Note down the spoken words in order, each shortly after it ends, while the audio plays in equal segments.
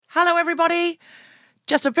Hello, everybody.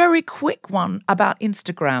 Just a very quick one about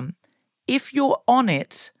Instagram. If you're on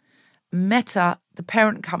it, Meta, the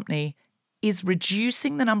parent company, is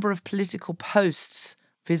reducing the number of political posts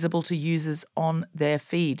visible to users on their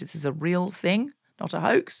feed. This is a real thing, not a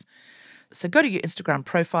hoax. So go to your Instagram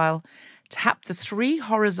profile, tap the 3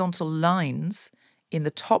 horizontal lines in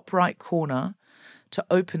the top right corner to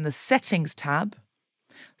open the Settings tab,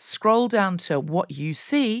 scroll down to What You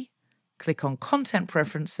See, click on Content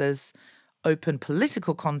Preferences, open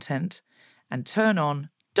Political Content, and turn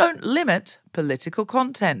on Don't Limit Political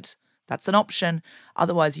Content. That's an option.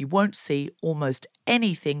 Otherwise, you won't see almost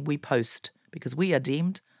anything we post because we are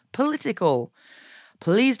deemed political.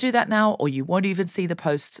 Please do that now, or you won't even see the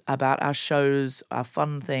posts about our shows, our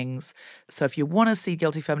fun things. So if you want to see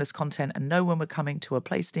Guilty Feminist content and know when we're coming to a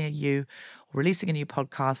place near you or releasing a new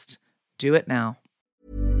podcast, do it now.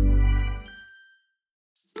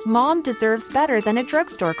 Mom deserves better than a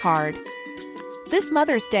drugstore card. This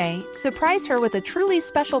Mother's Day, surprise her with a truly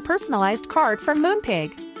special personalized card from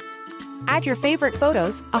Moonpig. Add your favorite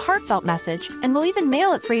photos, a heartfelt message, and we'll even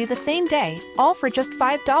mail it for you the same day, all for just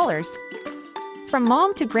 $5. From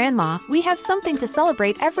mom to grandma, we have something to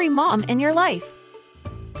celebrate every mom in your life.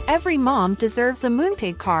 Every mom deserves a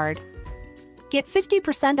Moonpig card. Get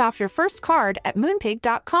 50% off your first card at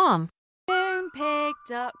moonpig.com.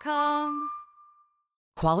 Moonpig.com.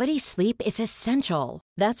 Quality sleep is essential.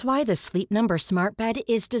 That's why the Sleep Number Smart Bed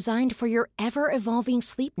is designed for your ever-evolving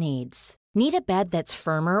sleep needs. Need a bed that's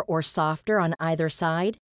firmer or softer on either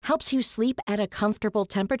side? Helps you sleep at a comfortable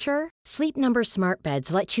temperature? Sleep Number Smart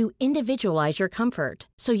Beds let you individualize your comfort,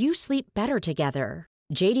 so you sleep better together.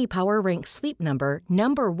 J.D. Power ranks Sleep Number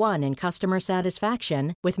number 1 in customer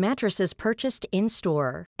satisfaction with mattresses purchased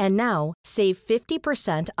in-store. And now, save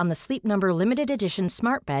 50% on the Sleep Number Limited Edition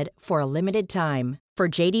Smart Bed for a limited time. For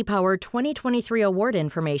J.D. Power 2023 award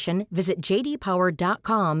information, visit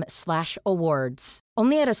jdpower.com/awards.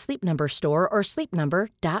 Only at a Sleep Number store or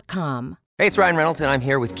sleepnumber.com. Hey, it's Ryan Reynolds, and I'm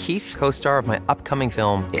here with Keith, co-star of my upcoming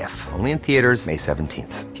film, If, only in theaters May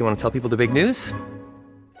 17th. Do you want to tell people the big news?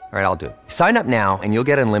 All right, I'll do it. Sign up now and you'll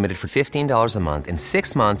get unlimited for $15 a month and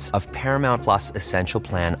 6 months of Paramount Plus Essential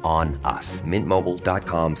Plan on us.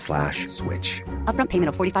 MintMobile.com/switch. Upfront payment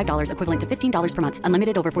of $45 equivalent to $15 per month.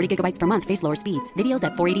 Unlimited over 40 gigabytes per month. Face lower speeds. Videos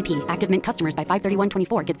at 480p. Active Mint customers by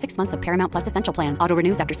 531.24 get 6 months of Paramount Plus Essential Plan. Auto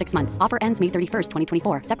renews after 6 months. Offer ends May 31st,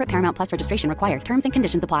 2024. Separate Paramount Plus registration required. Terms and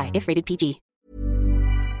conditions apply if rated PG.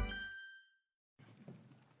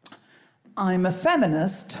 I'm a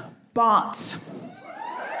feminist, but...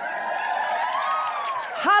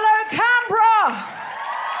 Hello, Canberra!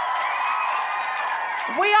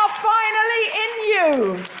 We are finally in you.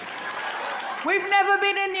 We've never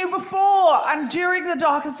been in you before, and during the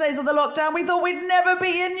darkest days of the lockdown, we thought we'd never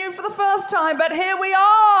be in you for the first time, but here we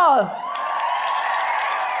are.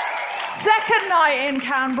 Second night in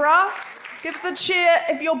Canberra. Give us a cheer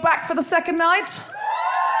if you're back for the second night.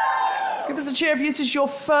 Give us a cheer if this is your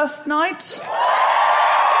first night.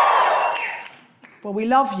 Well, we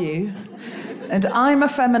love you. And I'm a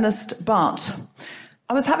feminist, but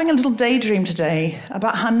I was having a little daydream today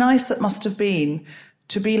about how nice it must have been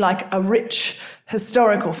to be like a rich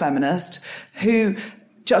historical feminist who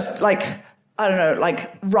just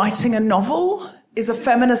writing a novel is a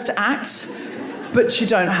feminist act, but you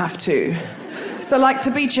don't have to. So to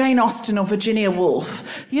be Jane Austen or Virginia Woolf,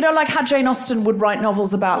 like how Jane Austen would write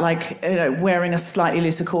novels about wearing a slightly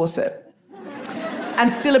looser corset. And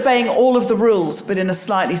still obeying all of the rules, but in a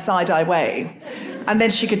slightly side-eye way. And then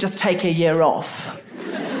she could just take a year off.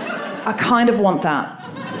 I kind of want that.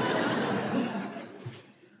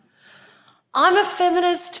 I'm a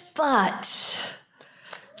feminist, but...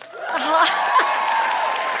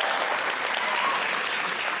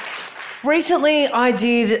 Recently, I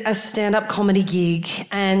did a stand-up comedy gig,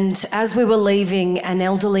 and as we were leaving, an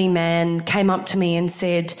elderly man came up to me and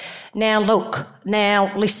said, now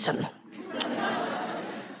listen.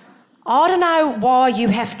 I don't know why you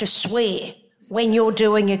have to swear when you're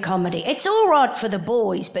doing your comedy. It's all right for the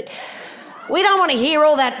boys, but we don't want to hear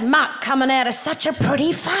all that muck coming out of such a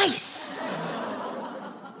pretty face.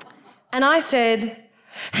 And I said,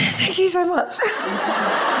 thank you so much.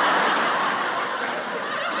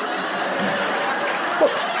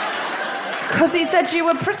 Because he said you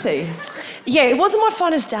were pretty? Yeah, it wasn't my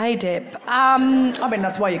finest day, Deb.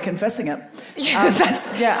 That's why you're confessing it.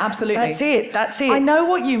 Yeah, absolutely. That's it. I know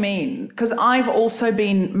what you mean, because I've also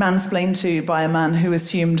been mansplained to by a man who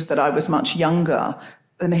assumed that I was much younger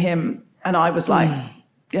than him, and I was like,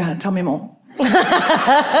 yeah, tell me more.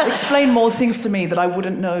 Explain more things to me that I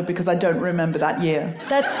wouldn't know because I don't remember that year.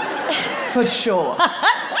 That's... For sure.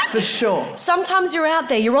 For sure. Sometimes you're out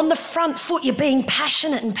there, you're on the front foot, you're being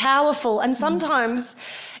passionate and powerful, and sometimes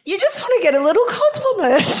you just want to get a little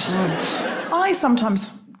compliment. I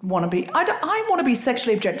sometimes want to be... I want to be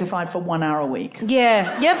sexually objectified for 1 hour a week.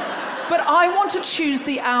 Yeah, yep. But I want to choose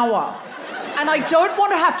the hour. And I don't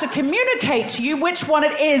want to have to communicate to you which one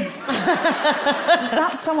it is. Is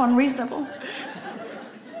that so unreasonable?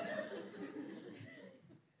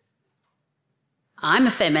 I'm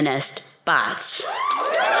a feminist, but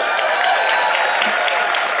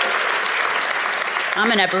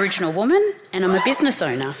I'm an Aboriginal woman and I'm a business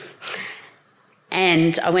owner.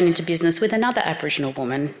 And I went into business with another Aboriginal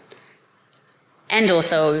woman and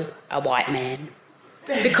also a white man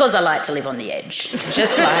because I like to live on the edge,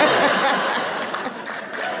 just slightly.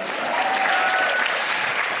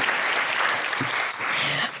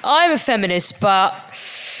 I'm a feminist, but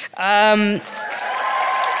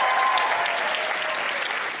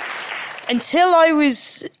until I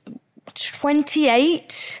was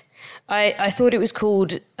 28, I thought it was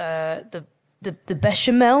called the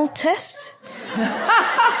bechamel test,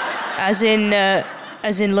 as in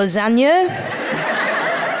lasagna.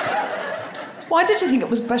 Why did you think it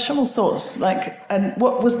was bechamel sauce? Like, and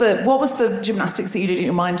what was the gymnastics that you did in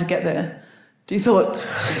your mind to get there? Did you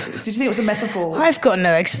think it was a metaphor? I've got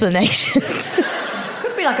no explanations.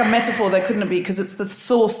 Could be like a metaphor, there couldn't it be? Because it's the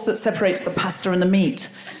sauce that separates the pasta and the meat.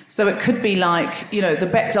 So it could be like, the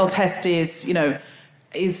Bechdel test is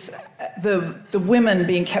the women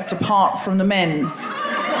being kept apart from the men,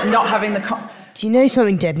 not having the... Do you know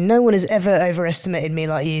something, Deb? No one has ever overestimated me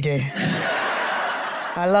like you do.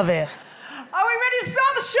 I love it. Are we ready to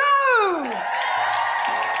start the show?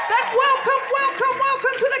 Then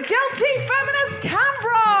welcome to the Guilty Feminist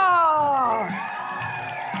Canberra!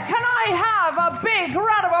 Can I have a big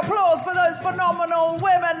round of applause for those phenomenal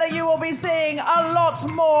women that you will be seeing a lot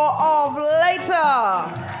more of later?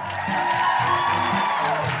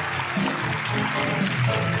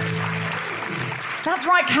 That's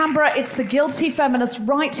right, Canberra. It's the Guilty Feminist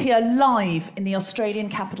right here live in the Australian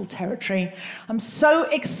Capital Territory. I'm so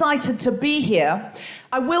excited to be here.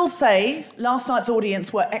 I will say last night's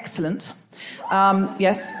audience were excellent.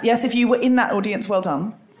 Yes, if you were in that audience, well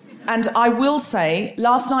done. And I will say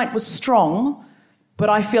last night was strong, but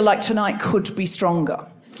I feel like tonight could be stronger.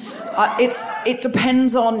 It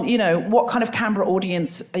depends on, what kind of Canberra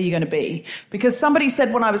audience are you going to be? Because somebody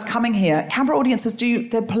said when I was coming here, Canberra audiences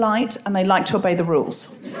they're polite and they like to obey the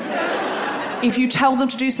rules. If you tell them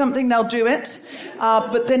to do something, they'll do it,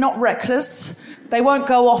 but they're not reckless. They won't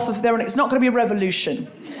go off of their own. It's not going to be a revolution.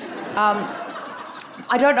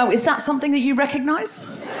 I don't know, is that something that you recognise?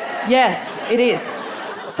 Yes, it is.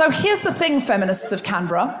 So here's the thing, feminists of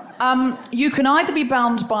Canberra. You can either be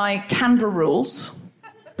bound by Canberra rules...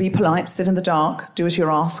 Be polite, sit in the dark, do as you're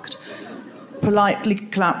asked. Politely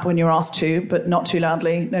clap when you're asked to, but not too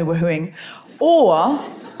loudly, no woohooing.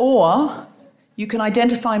 Or you can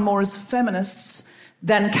identify more as feminists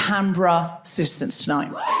than Canberra citizens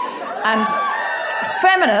tonight. And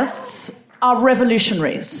feminists are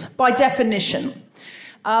revolutionaries, by definition.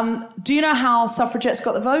 Do you know how suffragettes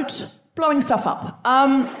got the vote? Blowing stuff up.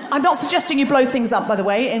 I'm not suggesting you blow things up, by the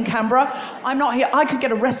way, in Canberra. I'm not here. I could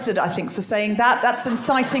get arrested, I think, for saying that. That's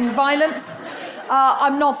inciting violence.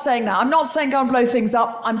 I'm not saying that. I'm not saying go and blow things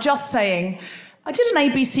up. I'm just saying I did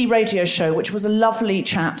an ABC radio show, which was a lovely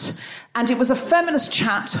chat. And it was a feminist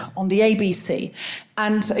chat on the ABC.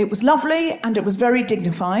 And it was lovely and it was very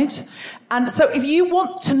dignified. And so if you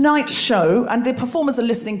want tonight's show, and the performers are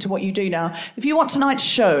listening to what you do now, if you want tonight's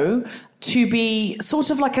show to be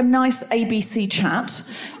sort of like a nice ABC chat,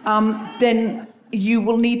 then you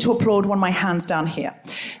will need to applaud one of my hands down here.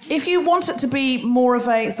 If you want it to be more of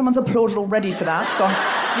a... Someone's applauded already for that. Gone,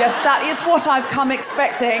 yes, that is what I've come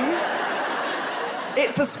expecting.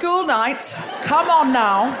 It's a school night. Come on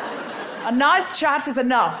now. A nice chat is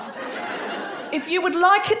enough. If you would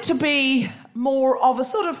like it to be more of a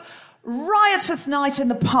sort of riotous night in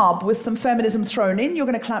the pub with some feminism thrown in, you're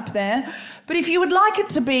going to clap there. But if you would like it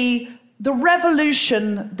to be the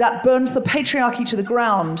revolution that burns the patriarchy to the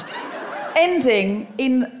ground, ending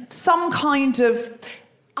in some kind of,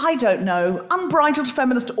 I don't know, unbridled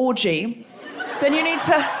feminist orgy, then you need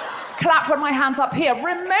to clap with my hands up here,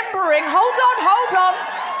 remembering, hold on,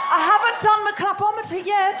 I haven't done the clapometer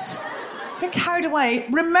yet. Get carried away.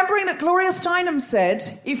 Remembering that Gloria Steinem said,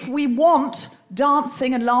 if we want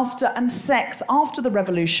dancing and laughter and sex after the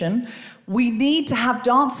revolution, we need to have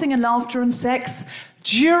dancing and laughter and sex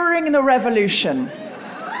during the revolution.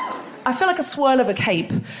 I feel like a swirl of a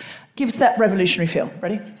cape gives that revolutionary feel.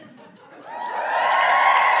 Ready?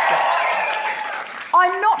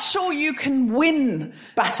 I'm not not sure you can win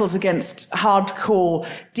battles against hardcore,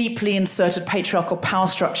 deeply inserted patriarchal power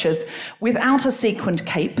structures without a sequined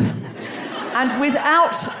cape and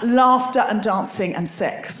without laughter and dancing and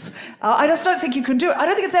sex. I just don't think you can do it. I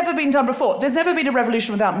don't think it's ever been done before. There's never been a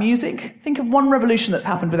revolution without music. Think of one revolution that's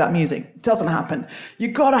happened without music. It doesn't happen.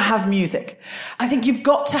 You've got to have music. I think you've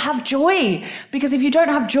got to have joy, because if you don't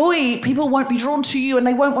have joy, people won't be drawn to you and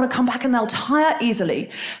they won't want to come back and they'll tire easily.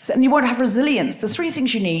 And you won't have resilience. The three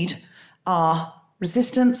things you need are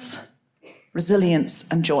resistance,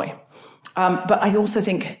 resilience, and joy. But I also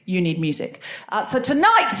think you need music. So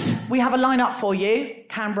tonight, we have a lineup for you,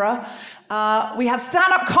 Canberra. We have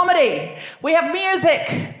stand-up comedy. We have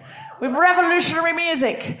music. We have revolutionary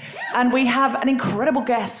music. And we have an incredible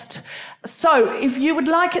guest. So if you would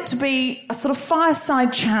like it to be a sort of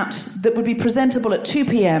fireside chat that would be presentable at 2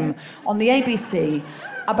 p.m. on the ABC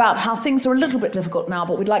about how things are a little bit difficult now,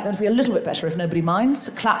 but we'd like them to be a little bit better if nobody minds.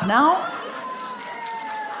 Clap now.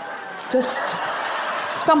 Just...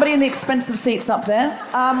 somebody in the expensive seats up there.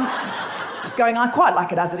 Just going, I quite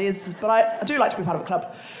like it as it is, but I do like to be part of a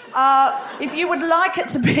club. If you would like it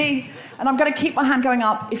to be, and I'm going to keep my hand going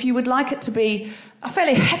up, if you would like it to be a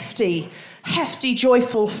fairly hefty,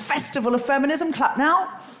 joyful festival of feminism, clap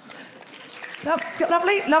now. Yep,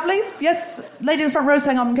 lovely, lovely. Yes, lady in the front row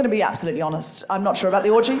saying, I'm going to be absolutely honest. I'm not sure about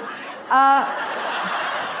the orgy. It's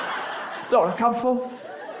not what I've come for.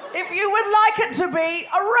 If you would like it to be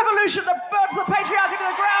a revolution that burns the patriarchy to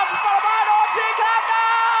the ground, followed by an orgy, clap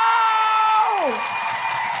now!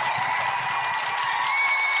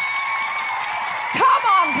 Come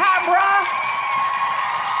on, Canberra!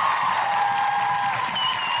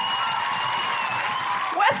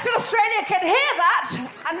 Western Australia can hear that,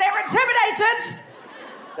 and they're intimidated.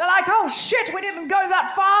 They're like, oh shit, we didn't go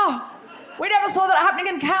that far. We never saw that happening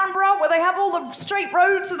in Canberra, where they have all the straight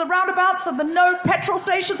roads and the roundabouts and the no petrol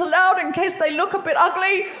stations allowed in case they look a bit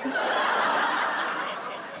ugly.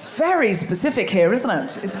 It's very specific here, isn't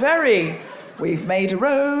it? It's very, we've made a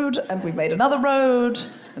road and we've made another road,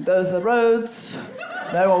 and those are the roads.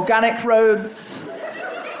 There's no organic roads.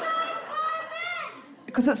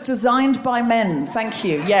 Because it's designed by men, thank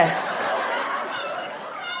you, yes.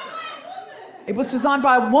 It was designed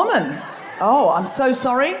by a woman. Oh, I'm so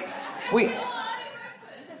sorry. It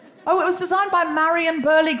was designed by Marion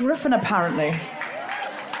Burley Griffin, apparently.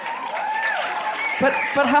 But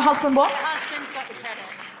her husband what? Her husband got the credit.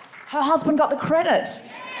 Her husband got the credit?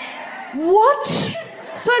 What?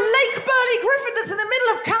 So Lake Burley Griffin, that's in the middle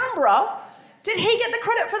of Canberra, did he get the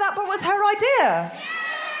credit for that, but was her idea?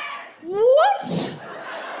 What?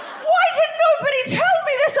 Why did nobody tell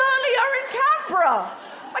me this earlier in Canberra?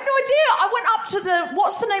 I had no idea. I went up to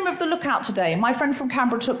what's the name of the lookout today? My friend from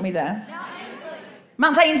Canberra took me there.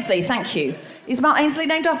 Mount Ainslie, thank you. Is Mount Ainslie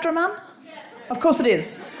named after a man? Yes. Of course it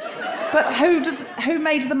is. But who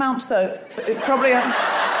made the mount, though? It probably...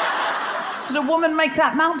 did a woman make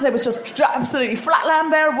that mount? There was just absolutely flat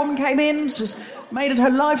land there. A woman came in, just made it her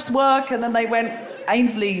life's work, and then they went...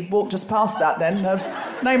 Ainslie walked just past that then.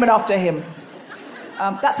 Name it after him.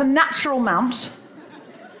 That's a natural mount.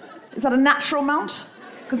 Is that a natural mount?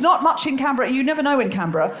 Because not much in Canberra. You never know in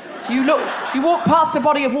Canberra. You walk past a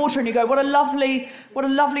body of water and you go, what a lovely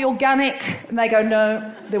organic. And they go,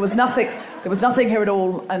 no, there was nothing here at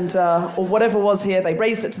all. And or whatever was here, they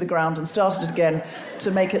razed it to the ground and started it again to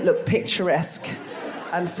make it look picturesque.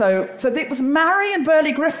 And so it was Marion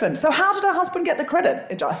Burley Griffin. So how did her husband get the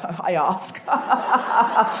credit? I ask.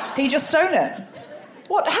 He just stole it.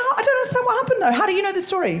 What? How? I don't understand what happened though. How do you know this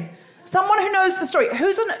story? Someone who knows the story.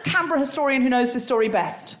 Who's a Canberra historian who knows the story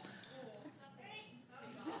best?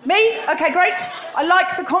 Me? Okay, great. I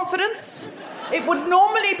like the confidence. It would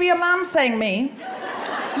normally be a man saying me.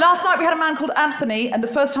 Last night we had a man called Anthony, and the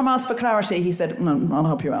first time I asked for clarity, he said, no, I'll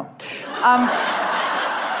help you out.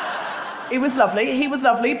 It was lovely. He was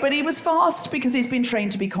lovely, but he was fast because he's been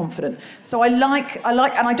trained to be confident. So I like, and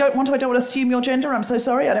I don't want to assume your gender. I'm so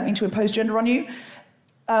sorry. I don't mean to impose gender on you.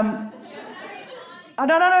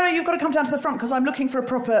 No, you've got to come down to the front because I'm looking for a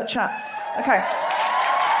proper chat. Okay.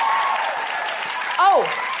 Oh,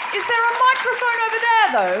 is there a microphone over there,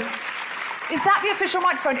 though? Is that the official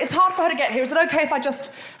microphone? It's hard for her to get here. Is it okay if I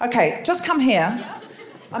just... Okay, just come here.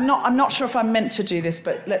 I'm not sure if I'm meant to do this,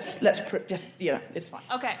 but let's just, it's fine.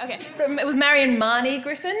 Okay. So it was Marion Marnie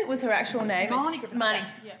Griffin was her actual name. Marnie Griffin. Marnie,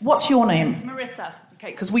 yeah. What's your name? Marissa.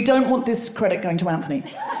 Okay, because we don't want this credit going to Anthony.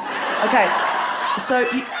 Okay, so...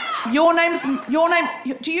 Your name,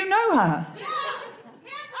 do you know her?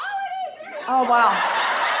 Oh, wow.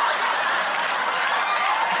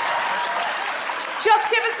 Just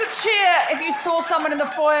give us a cheer if you saw someone in the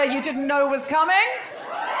foyer you didn't know was coming.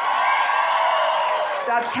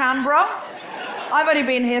 That's Canberra. I've only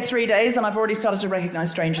been here 3 days and I've already started to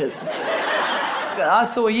recognise strangers. I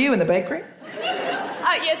saw you in the bakery.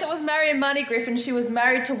 Yes, it was Marion Marnie Griffin. She was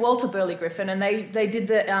married to Walter Burley Griffin, and they did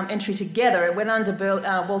the entry together. It went under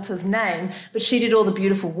Walter's name, but she did all the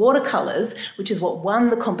beautiful watercolours, which is what won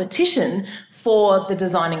the competition for the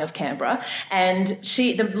designing of Canberra. And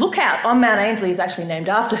the lookout on Mount Ainslie is actually named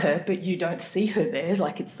after her, but you don't see her there,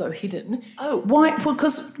 like it's so hidden. Oh, why?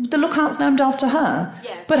 Because the lookout's named after her?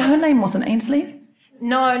 Yeah. But her name wasn't Ainslie?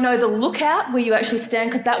 No, the lookout where you actually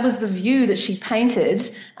stand, because that was the view that she painted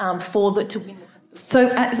to win.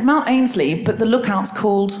 So it's Mount Ainslie, but the lookout's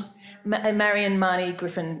called? Marion Marnie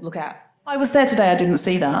Griffin Lookout. I was there today, I didn't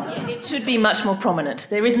see that. Yeah, it should be much more prominent.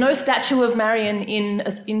 There is no statue of Marion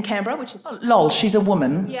in Canberra, which is... Oh, lol, she's a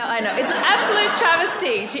woman. Yeah, I know. It's an absolute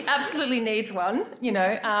travesty. She absolutely needs one,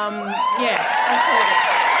 Yeah, absolutely.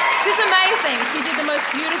 She's amazing. She did the most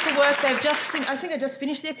beautiful work. I think I just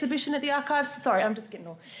finished the exhibition at the Archives. Sorry, I'm just getting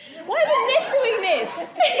all... Why isn't Nick doing this?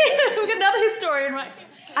 We've got another historian right here.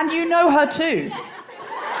 And you know her too.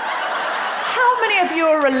 How many of you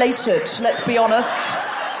are related, let's be honest?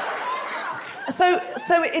 So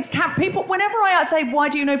it's people. Whenever I say, why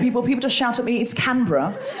do you know people just shout at me, it's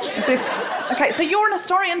Canberra. As if, okay, so you're an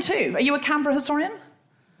historian too. Are you a Canberra historian?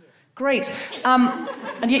 Great.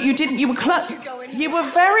 And yet you didn't, you were very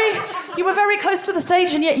close to the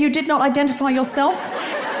stage, and yet you did not identify yourself.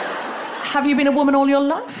 Have you been a woman all your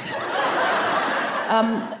life?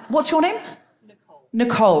 What's your name?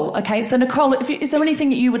 Nicole. Okay, so Nicole, is there anything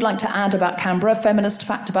that you would like to add about Canberra, feminist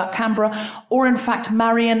fact about Canberra, or in fact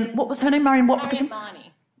Marion, what was her name? Marion what? Marion Marnie.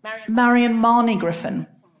 Marion Marnie Griffin.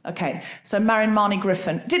 Okay, so Marion Marnie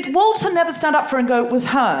Griffin. Did Walter never stand up for her and go, it was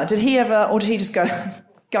her? Did he ever, or did he just go,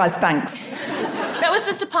 guys, thanks? That was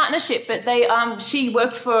just a partnership, but she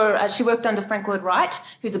worked under Frank Lloyd Wright,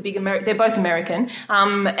 who's a big they're both American,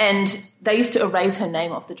 and they used to erase her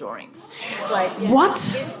name off the drawings. What?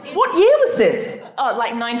 What year was this? Oh,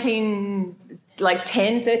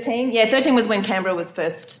 10, 13. Yeah, 13 was when Canberra was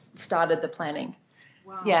first started the planning.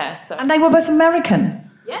 Wow. Yeah. So. And they were both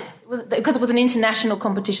American? Yes, because it was an international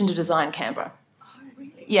competition to design Canberra. Oh,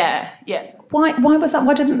 really? Yeah. Why was that?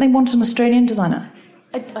 Why didn't they want an Australian designer?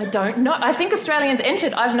 I don't know. I think Australians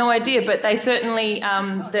entered. I have no idea, but they certainly,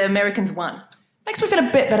 the Americans won. Makes me feel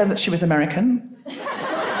a bit better that she was American.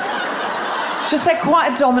 Just they're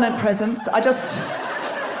quite a dominant presence.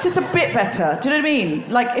 Just a bit better. Do you know what I mean?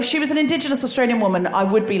 Like, if she was an Indigenous Australian woman, I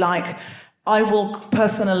would be like, I will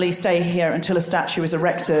personally stay here until a statue is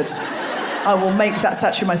erected. I will make that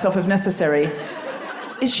statue myself if necessary.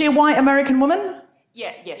 Is she a white American woman?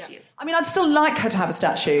 Yes, she is. I mean, I'd still like her to have a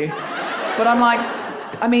statue, but I'm like,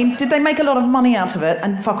 did they make a lot of money out of it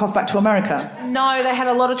and fuck off back to America? No, they had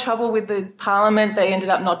a lot of trouble with the Parliament. They ended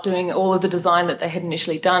up not doing all of the design that they had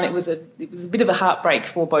initially done. It was a bit of a heartbreak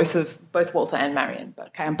for both Walter and Marion. But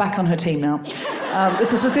okay, I'm back on her team now.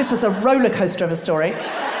 This is a roller coaster of a story.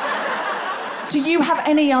 Do you have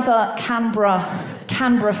any other Canberra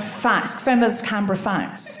facts, famous Canberra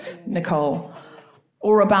facts, Nicole?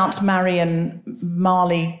 Or about Marion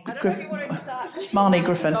Marnie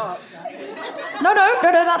Griffin? No,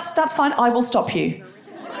 that's fine. I will stop you.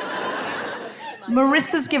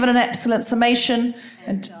 Marissa's given an excellent summation.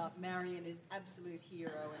 And Marion is absolute hero.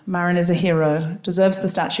 Marion is a hero, deserves the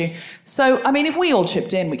statue. So, if we all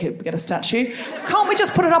chipped in, we could get a statue. Can't we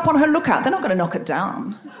just put it up on her lookout? They're not going to knock it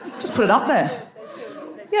down. Just put it up there.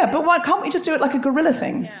 Yeah, but why can't we just do it like a guerrilla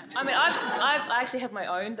thing? Yeah. I actually have my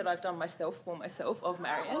own that I've done for myself of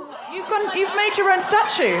Marion. You've made your own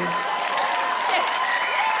statue? Yeah.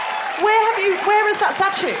 Where is that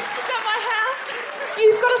statue? It's at my house.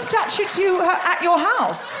 You've got a statue at your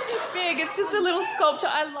house? It's big, it's just a little sculpture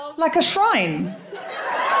I love. Like a shrine? No,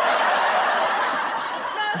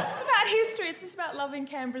 it's about history. It's just about loving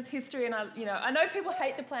Canberra's history, and I know people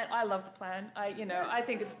hate the plan. I love the plan. I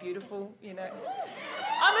think it's beautiful.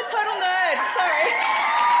 I'm a total nerd. Sorry.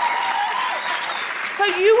 So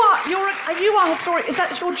you are a historian. Is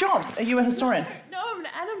that your job? Are you a historian? No, I'm an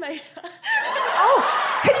animator. Oh,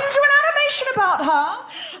 can you do an animation about her?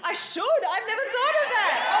 I should. I've never thought of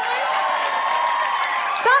that.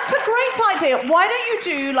 That's a great idea. Why don't you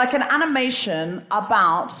do like an animation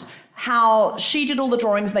about how she did all the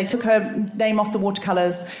drawings, they took her name off the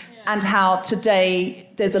watercolours, and how today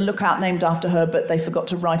there's a lookout named after her, but they forgot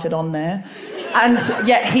to write it on there. And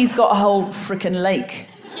yet he's got a whole frickin' lake.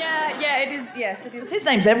 Yeah, it is. Yes, it is. His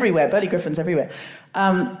name's everywhere. Burley Griffin's everywhere.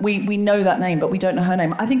 We know that name, but we don't know her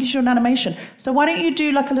name. I think you should do an animation. So why don't you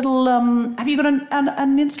do like a little... have you got an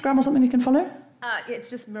Instagram or something you can follow? It's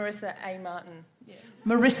just Marissa A. Martin. Yeah.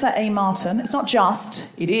 Marissa A. Martin. It's not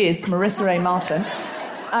just, it is Marissa A. Martin.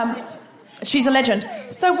 She's a legend.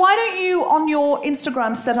 So why don't you, on your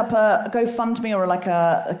Instagram, set up a GoFundMe or like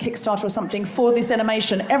a Kickstarter or something for this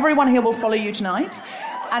animation? Everyone here will follow you tonight.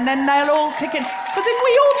 And then they'll all kick in. Because if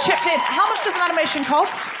we all chipped in, how much does an animation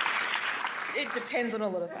cost? It depends on a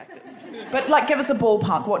lot of factors. But, like, give us a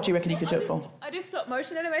ballpark. What do you reckon you could do it for? I do stop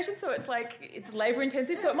motion animation, so it's labour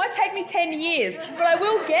intensive, so it might take me 10 years, but I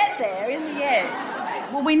will get there in the end.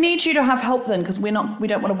 Well, we need you to have help then, because we don't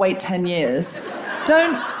want to wait 10 years.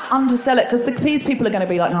 Don't undersell it, because these people are going to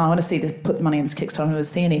be like, I want to see this, put the money in this Kickstarter, I don't want to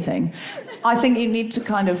see anything. I think you need to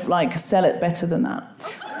kind of, like, sell it better than that.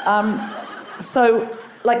 So,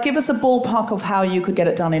 like, give us a ballpark of how you could get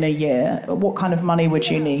it done in a year. What kind of money would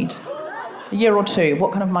you need? A year or two,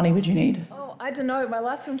 what kind of money would you need? Oh, I don't know. My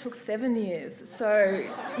last film took 7 years, so,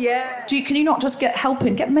 yeah. Can you not just get help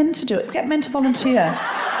in? Get men to do it. Get men to volunteer.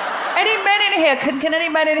 Any men in here? Can any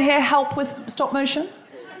men in here help with stop motion?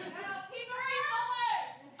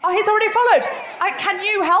 Oh, he's already followed. Can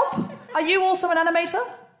you help? Are you also an animator?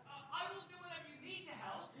 I will do whatever you need to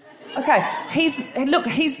help. Okay,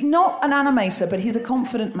 he's not an animator, but he's a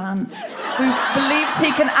confident man who believes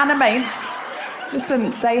he can animate.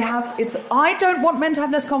 Listen, I don't want men to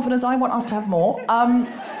have less confidence, I want us to have more.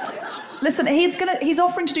 Listen, he's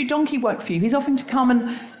offering to do donkey work for you. He's offering to come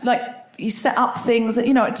and, like, you set up things,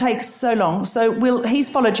 it takes so long. So he's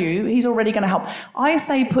followed you, he's already going to help. I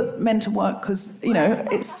say put men to work because,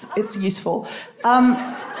 it's useful.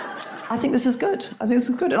 I think this is good. And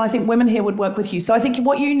I think women here would work with you. So I think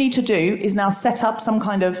what you need to do is now set up some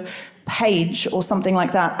kind of page or something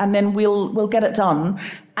like that, and then we'll get it done.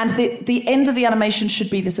 And the end of the animation should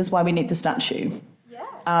be, this is why we need the statue. Yeah.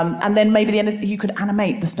 And then maybe the end you could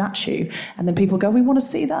animate the statue, and then people go, we want to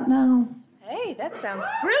see that now. Hey, that sounds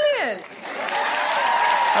brilliant.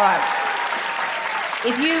 All right.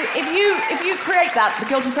 If you create that, the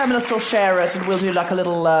Guilty Feminist will share it, and we'll do like a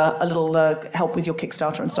little help with your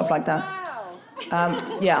Kickstarter and stuff like that. Wow.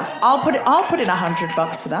 Yeah, I'll put in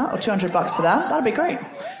 $100 for that, or $200 for that. That'd be great.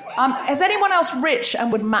 Is anyone else rich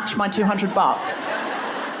and would match my $200?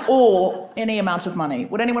 Or any amount of money?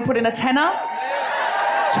 Would anyone put in a tenner?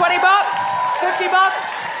 $20?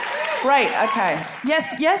 $50? Great, okay.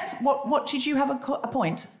 Yes, what did you have a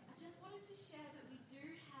point? I just wanted to share that we do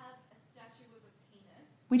have a statue of a penis.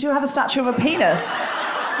 We do have a statue of a penis.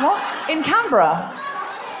 What? In Canberra?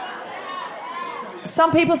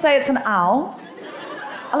 Some people say it's an owl.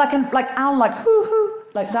 Like owl, like hoo-hoo,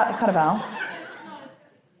 like that kind of owl.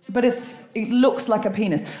 But it looks like a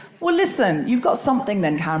penis. Well, listen, you've got something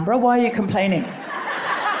then, Canberra. Why are you complaining?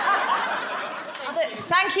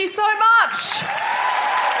 Thank you so much.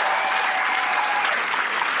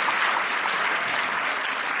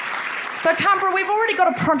 So, Canberra, we've already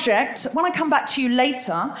got a project. When I come back to you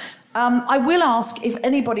later, I will ask if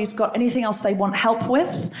anybody's got anything else they want help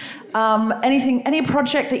with, any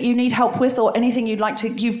project that you need help with, or anything you'd like to.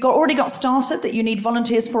 Already got started that you need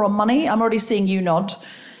volunteers for or money. I'm already seeing you nod.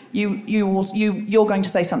 You're going to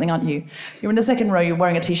say something, aren't you? You're in the second row. You're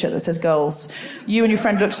wearing a T-shirt that says "girls." You and your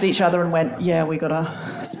friend looked at each other and went, "Yeah, we got to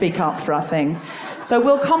speak up for our thing." So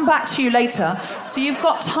we'll come back to you later. So you've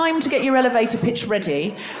got time to get your elevator pitch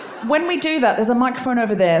ready. When we do that, there's a microphone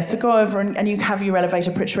over there, so go over and you have your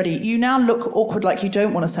elevator pitch ready. You now look awkward, like you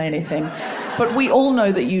don't want to say anything, but we all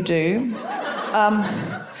know that you do.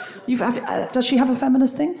 Does she have a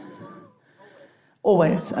feminist thing?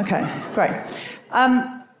 Always. Okay, great.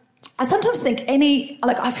 I sometimes think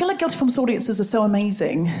I feel like Guilty Films audiences are so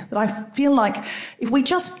amazing that I feel like if we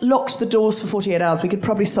just locked the doors for 48 hours, we could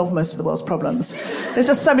probably solve most of the world's problems. There's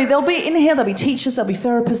just so many. There'll be teachers, there'll be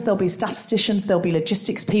therapists, there'll be statisticians, there'll be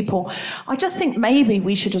logistics people. I just think maybe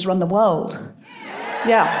we should just run the world.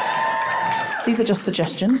 Yeah. These are just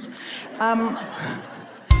suggestions.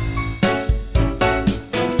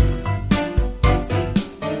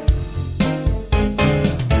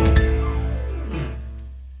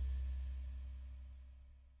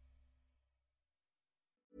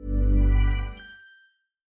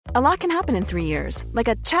 A lot can happen in 3 years, like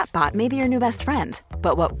a chatbot may be your new best friend.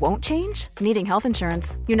 But what won't change? Needing health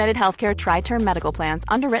insurance. United Healthcare Tri-Term Medical Plans,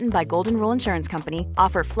 underwritten by Golden Rule Insurance Company,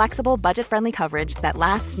 offer flexible, budget-friendly coverage that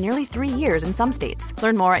lasts nearly 3 years in some states.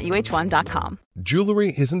 Learn more at uh1.com.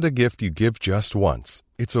 Jewelry isn't a gift you give just once.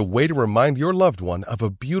 It's a way to remind your loved one of a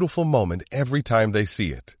beautiful moment every time they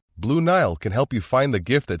see it. Blue Nile can help you find the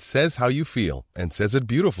gift that says how you feel and says it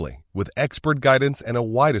beautifully, with expert guidance and a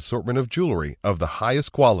wide assortment of jewelry of the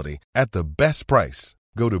highest quality at the best price.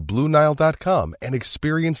 Go to BlueNile.com and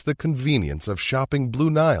experience the convenience of shopping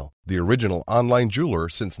Blue Nile, the original online jeweler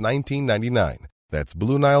since 1999. That's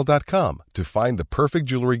BlueNile.com to find the perfect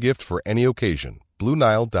jewelry gift for any occasion.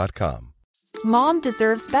 BlueNile.com. Mom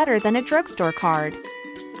deserves better than a drugstore card.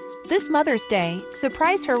 This Mother's Day,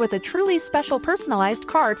 surprise her with a truly special personalized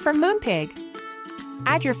card from Moonpig.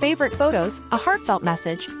 Add your favorite photos, a heartfelt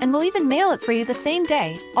message, and we'll even mail it for you the same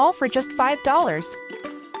day, all for just $5.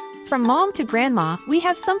 From mom to grandma, we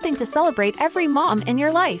have something to celebrate every mom in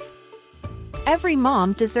your life. Every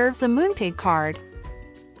mom deserves a Moonpig card.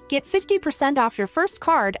 Get 50% off your first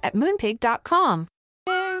card at moonpig.com.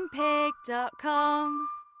 Moonpig.com.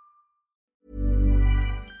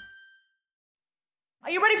 Are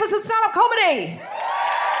you ready for some stand-up comedy?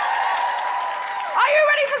 Are you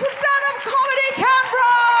ready for some stand-up comedy,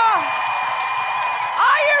 Canberra?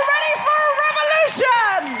 Are you ready for a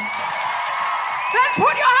revolution? Then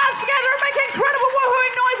put your hands together and make incredible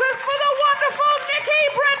woohooing noises for the wonderful Nikki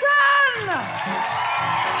Britton!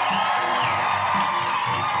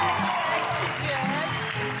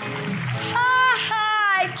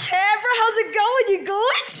 Hi, Canberra. How's it going? You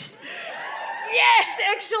good? Yes,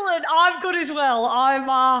 excellent. I'm good as well. I'm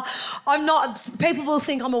not. People will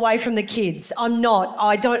think I'm away from the kids. I'm not.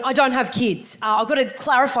 I don't have kids. I've got to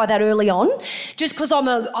clarify that early on, just because I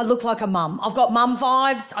look like a mum. I've got mum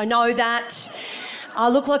vibes. I know that. I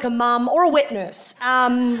look like a mum or a wet nurse.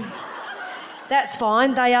 That's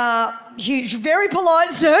fine. They are huge, very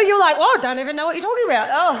polite, sir. You're like, oh, I don't even know what you're talking about.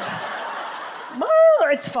 Oh,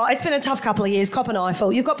 it's fine. It's been a tough couple of years. Cop an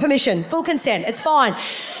eyeful. You've got permission, full consent. It's fine.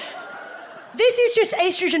 This is just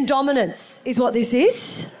estrogen dominance, is what this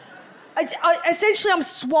is. Essentially, I'm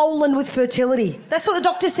swollen with fertility. That's what the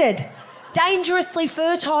doctor said. Dangerously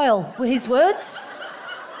fertile were his words.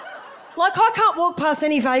 Like, I can't walk past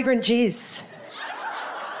any vagrant jizz.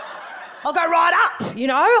 I'll go right up, you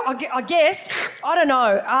know, I guess. I don't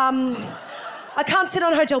know. I can't sit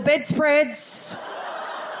on hotel bedspreads.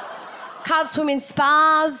 Can't swim in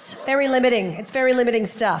spas. Very limiting. It's very limiting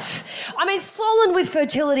stuff. I mean, swollen with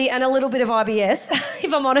fertility and a little bit of IBS,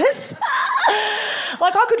 if I'm honest.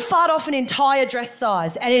 Like, I could fart off an entire dress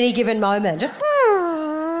size at any given moment. Just 2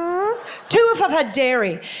 if I've had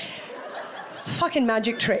dairy. It's a fucking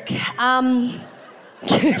magic trick. A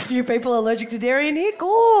few people allergic to dairy in here?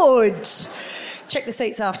 Good. Check the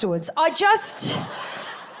seats afterwards.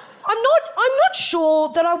 I'm not sure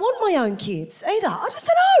that I want my own kids either. I just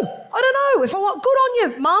don't know. I don't know. If I want, good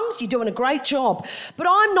on you, mums, you're doing a great job. But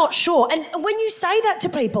I'm not sure. And when you say that to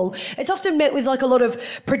people, it's often met with like a lot of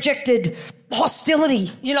projected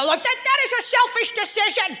hostility. You know, like, that is a selfish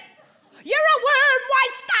decision. You're a word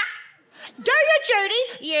waster. Do your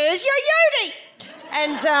duty, use your Udi.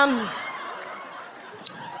 And,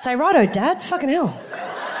 say, righto, Dad, fucking hell.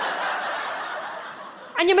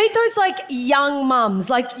 And you meet those, like, young mums,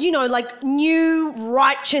 like, you know, like, new,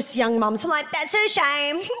 righteous young mums who are like, that's a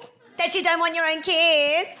shame that you don't want your own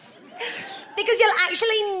kids because you'll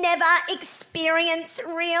actually never experience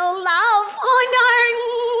real love. Oh, no.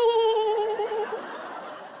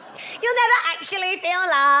 You'll never actually feel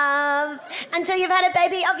love until you've had a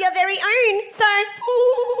baby of your very own. So...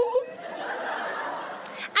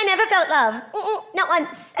 I never felt love. Not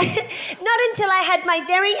once. Not until I had my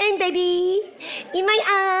very own baby in my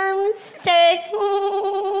arms.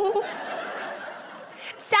 So,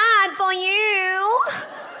 sad for you.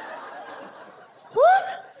 What?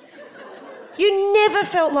 You never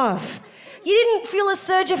felt love? You didn't feel a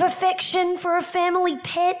surge of affection for a family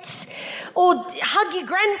pet? Or hug your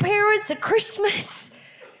grandparents at Christmas?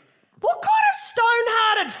 What kind of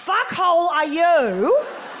stone-hearted fuckhole are you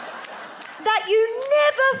that you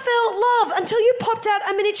never felt love until you popped out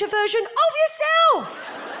a miniature version of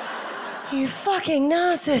yourself? You fucking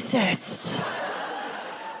narcissist.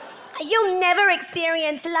 You'll never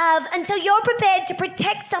experience love until you're prepared to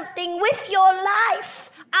protect something with your life.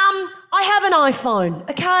 I have an iPhone,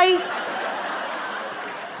 okay?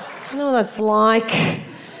 I know what that's like.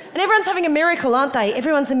 And everyone's having a miracle, aren't they?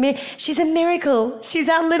 Everyone's she's a miracle. She's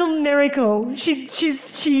our little miracle. She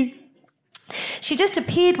just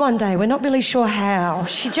appeared one day. We're not really sure how.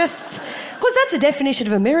 Because that's the definition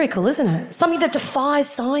of a miracle, isn't it? Something that defies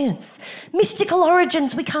science. Mystical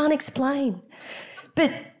origins we can't explain.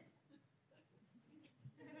 But...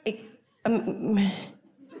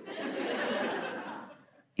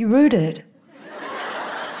 you rooted.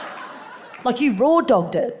 Like you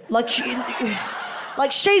raw-dogged it. Like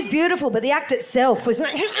she's beautiful, but the act itself was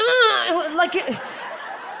like...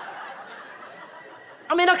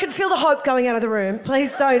 I mean, I could feel the hope going out of the room.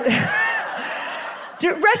 Please don't...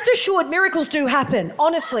 Rest assured, miracles do happen,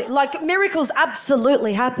 honestly. Like, miracles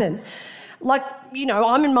absolutely happen. Like, you know,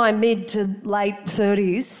 I'm in my mid to late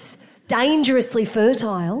 30s, dangerously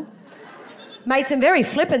fertile, made some very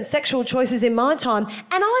flippant sexual choices in my time,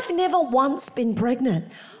 and I've never once been pregnant.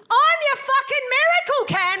 I'm your fucking miracle,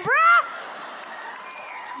 Canberra!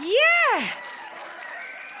 Yeah.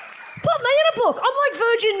 Put me in a book. I'm like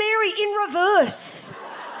Virgin Mary in reverse.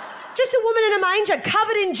 Just a woman in a manger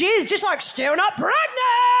covered in jizz, just like, still not pregnant.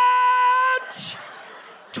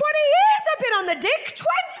 20 years I've been on the dick.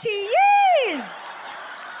 20 years.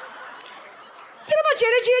 Do you know how much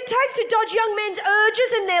energy it takes to dodge young men's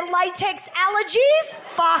urges and their latex allergies?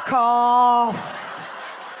 Fuck off.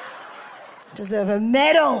 Deserve a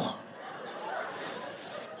medal.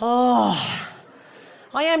 Oh,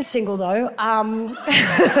 I am single though. I'm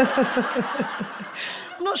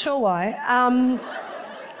not sure why.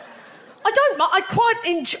 I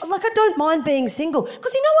don't mind being single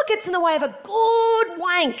because you know what gets in the way of a good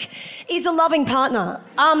wank is a loving partner.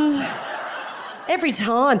 Every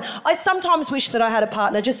time. I sometimes wish that I had a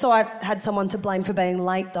partner just so I had someone to blame for being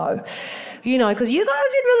late though. You know, because you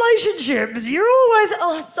guys in relationships, you're always,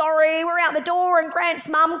 oh, sorry, we're out the door and Grant's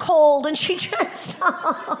mum called and she just... or,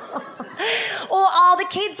 oh, the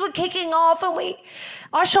kids were kicking off and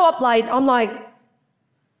I show up late, I'm like,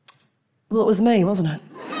 well, it was me, wasn't it?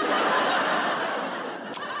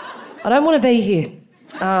 I don't want to be here.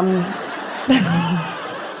 I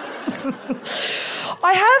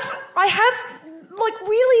have like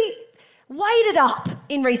really weighted up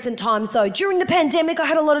in recent times though. During the pandemic I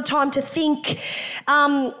had a lot of time to think,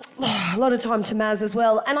 a lot of time to Maz as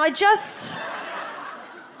well, and I just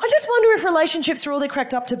wonder if relationships are all they're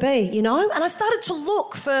cracked up to be, you know? And I started to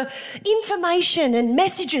look for information and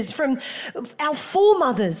messages from our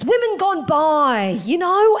foremothers, women gone by, you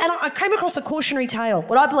know? And I came across a cautionary tale,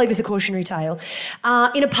 what I believe is a cautionary tale,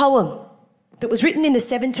 in a poem that was written in the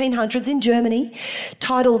 1700s in Germany,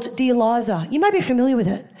 titled Dear Liza. You may be familiar with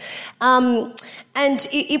it. And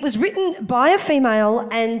it was written by a female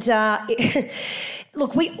and...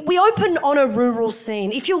 Look, we open on a rural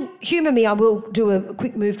scene. If you'll humour me, I will do a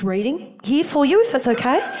quick moved reading here for you, if that's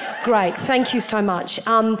okay. Great, thank you so much.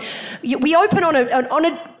 We open on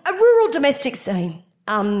a rural domestic scene.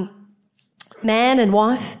 Man and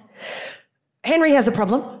wife. Henry has a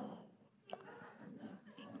problem.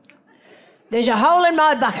 There's a hole in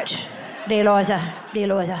my bucket, dear Liza, dear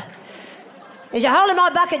Liza. There's a hole in my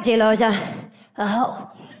bucket, dear Liza. A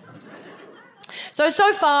hole.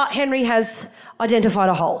 So far, Henry has identified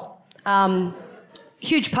a hole.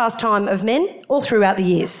 Huge pastime of men all throughout the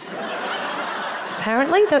years.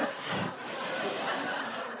 Apparently, that's...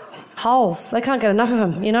 holes. They can't get enough of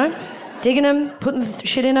them, you know? Digging them, putting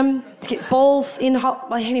shit in them, to get balls in hole...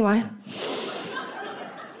 Like, anyway.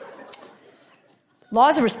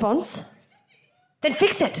 Liza responds, then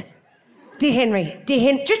fix it. Dear Henry,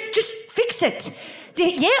 just fix it.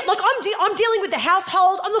 I'm dealing with the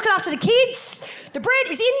household. I'm looking after the kids. The bread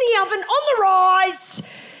is in the oven, on the rise.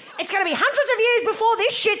 It's going to be hundreds of years before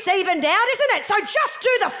this shit's evened out, isn't it? So just do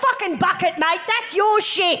the fucking bucket, mate. That's your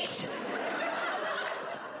shit.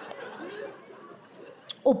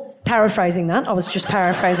 Or paraphrasing that. I was just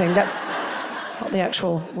paraphrasing. That's not the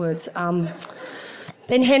actual words.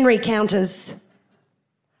 Then Henry counters,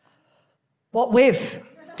 what with,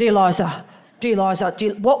 dear Liza? Dear Liza,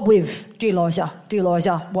 what with? Dear Liza, dear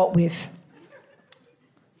Liza, what with?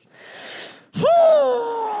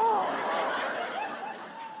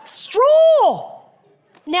 Straw!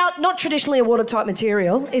 Now, not traditionally a watertight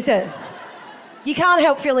material, is it? You can't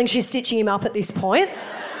help feeling she's stitching him up at this point.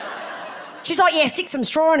 She's like, yeah, stick some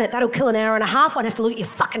straw in it. That'll kill an hour and a half. I'd have to look at your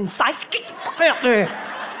fucking face. Get the fuck out there.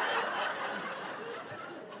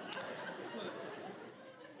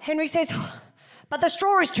 Henry says, but the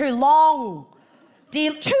straw is too long.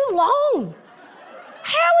 Dear, too long?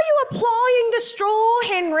 How are you applying the straw,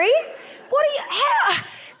 Henry? How?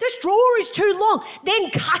 The straw is too long. Then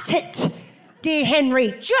cut it, dear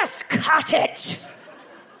Henry. Just cut it.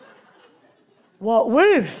 What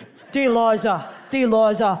with, dear Liza? Dear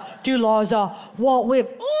Liza, dear Liza, what with?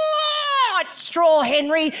 Oh, it's straw,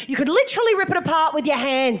 Henry. You could literally rip it apart with your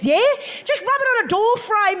hands, yeah? Just rub it on a door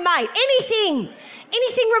frame, mate. Anything,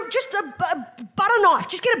 just a butter knife.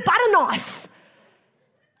 Just get a butter knife.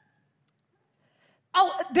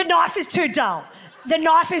 Oh, the knife is too dull. The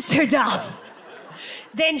knife is too dull.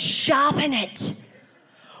 Then sharpen it.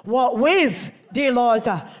 What with, dear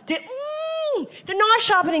Liza? The knife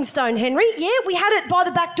sharpening stone, Henry. Yeah, we had it by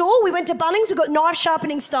the back door. We went to Bunnings. We got knife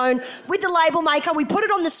sharpening stone with the label maker. We put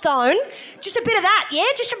it on the stone. Just a bit of that, yeah?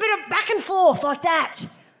 Just a bit of back and forth like that.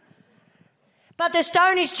 But the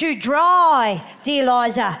stone is too dry, dear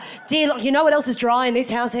Liza. You know what else is dry in this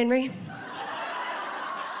house, Henry?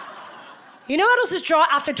 You know what else is dry?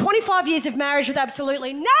 After 25 years of marriage with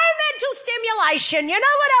absolutely no mental stimulation, you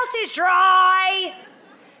know what else is dry?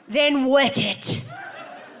 Then wet it.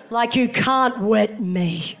 Like you can't wet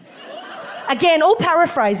me. Again, all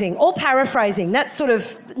paraphrasing. That's sort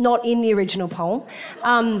of not in the original poem.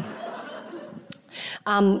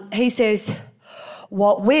 He says,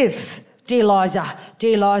 what with, dear Liza,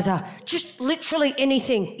 just literally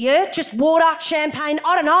anything, yeah? Just water, champagne,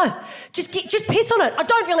 I don't know. Just piss on it. I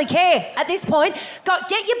don't really care at this point. Go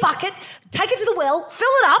get your bucket, take it to the well, fill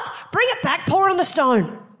it up, bring it back, pour it on the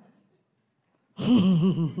stone.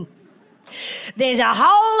 There's a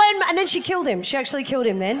hole in... And then she killed him. She actually killed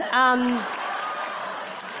him then.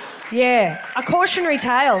 Yeah, a cautionary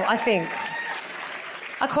tale, I think.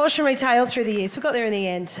 A cautionary tale through the years. We got there in the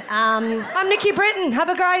end. I'm Nikki Britton. Have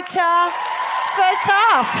a great first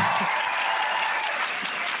half.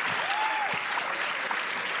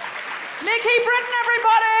 Nikki Britton,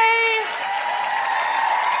 everybody!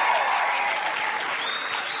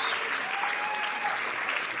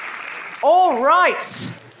 All right.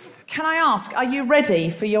 Can I ask, are you ready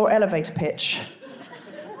for your elevator pitch?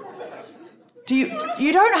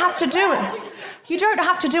 You don't have to do it. You don't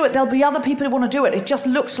have to do it. There'll be other people who want to do it. It just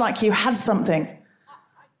looks like you had something.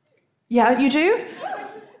 Yeah, you do?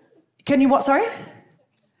 Can you what, sorry?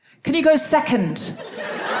 Can you go second?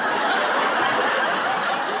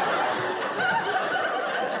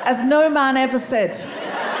 As no man ever said.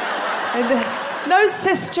 No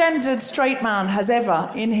cisgendered straight man has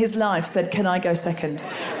ever in his life said, can I go second?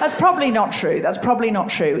 That's probably not true.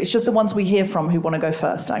 It's just the ones we hear from who want to go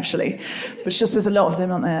first, actually. But it's just there's a lot of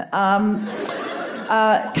them, aren't there?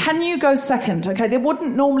 Can you go second? Okay, there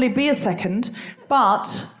wouldn't normally be a second,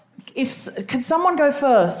 but can someone go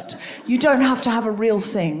first? You don't have to have a real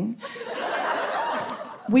thing.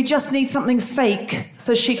 We just need something fake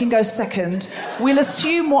so she can go second. We'll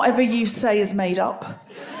assume whatever you say is made up.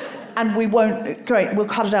 And we won't... Great, we'll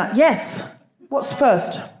cut it out. Yes. What's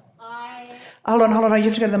first? Hold on. You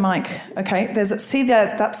have to go to the mic. Okay. See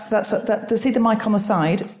there. See the mic on the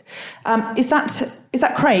side. Is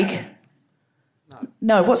that Craig?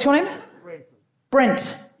 No. What's your name?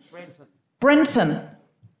 Brent. Brenton.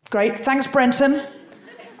 Great. Thanks, Brenton.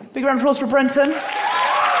 Big round of applause for Brenton.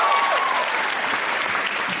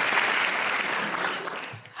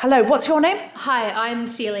 Hello. What's your name? Hi, I'm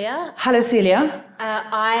Celia. Hello, Celia.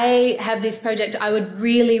 I have this project. I would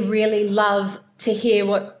really, really love to hear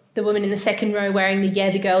what the woman in the second row wearing the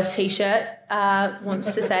Yeah, the Girls t-shirt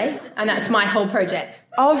wants to say. And that's my whole project.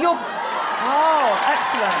 Oh,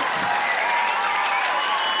 excellent.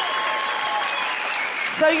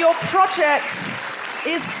 So your project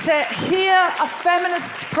is to hear a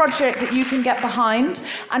feminist project that you can get behind,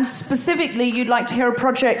 and specifically you'd like to hear a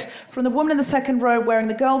project from the woman in the second row wearing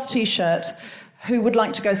the girls' t-shirt who would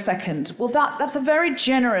like to go second. Well, that's a very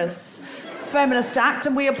generous feminist act,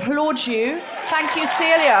 and we applaud you. Thank you,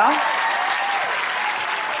 Celia.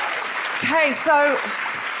 Okay, so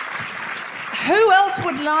who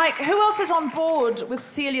else is on board with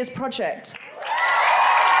Celia's project?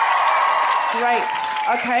 Great,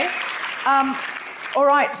 okay. All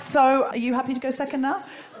right, so are you happy to go second now?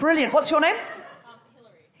 Brilliant. What's your name?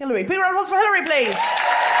 Hillary. Big round of applause for Hillary, please.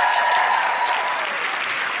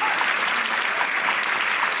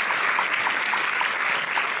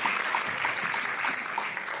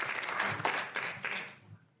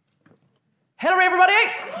 Hillary, everybody.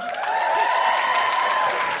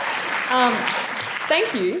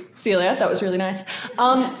 Thank you, Celia. That was really nice.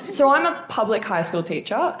 So I'm a public high school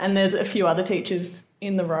teacher, and there's a few other teachers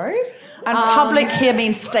in the row. And public here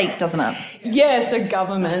means state, doesn't it? Yeah, so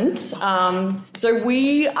government. So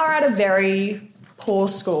we are at a very poor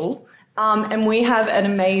school, and we have an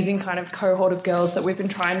amazing kind of cohort of girls that we've been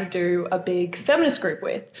trying to do a big feminist group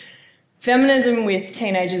with. Feminism with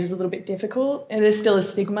teenagers is a little bit difficult, and there's still a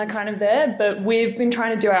stigma kind of there, but we've been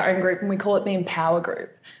trying to do our own group, and we call it the Empower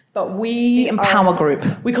Group. But the Empower Group.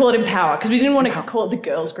 We call it Empower because we didn't want to call it the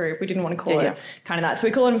girls group. We didn't want to call it kind of that. So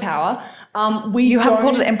we call it Empower. You haven't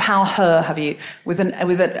called it Empower Her, have you? With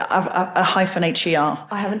a hyphen HER.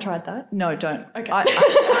 I haven't tried that. No, don't. Okay. I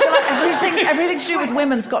feel like everything to do with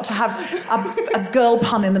women's got to have a girl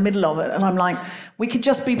pun in the middle of it, and I'm like, we could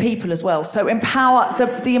just be people as well. So Empower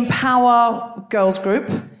the Empower girls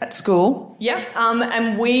group at school. Yeah,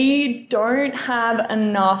 and we don't have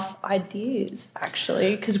enough ideas,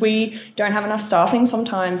 actually, because we don't have enough staffing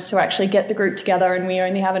sometimes to actually get the group together, and we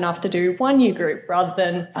only have enough to do 1 year group rather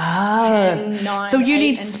than 10, 9, so you 8,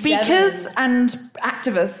 need and speakers 7. and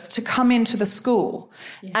activists to come into the school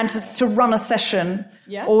and to run a session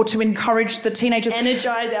or to encourage the teenagers.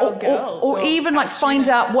 Energise our girls. Or even like find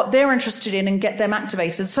out what they're interested in and get them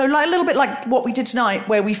activated. So like a little bit like what we did tonight,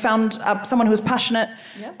 where we found someone who was passionate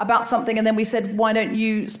about something, and then we said, why don't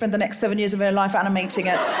you spend the next 7 years of your life animating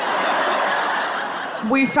it?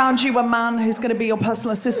 We found you a man who's going to be your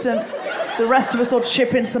personal assistant. The rest of us will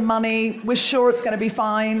chip in some money. We're sure it's going to be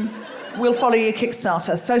fine. We'll follow your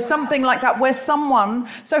Kickstarter. So something like that where someone...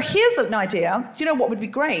 So here's an idea. Do you know what would be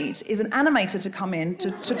great is an animator to come in to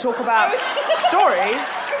talk about stories.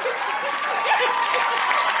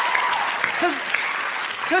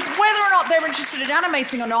 Because whether or not they're interested in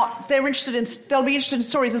animating or not, they'll be interested in stories,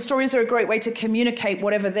 and stories are a great way to communicate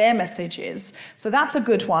whatever their message is. So that's a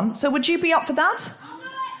good one. So would you be up for that?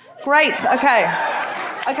 Great, okay.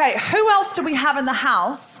 Okay, who else do we have in the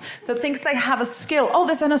house that thinks they have a skill? Oh,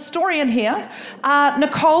 there's an historian here.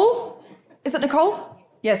 Nicole? Is it Nicole?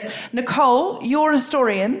 Yes. Nicole, you're a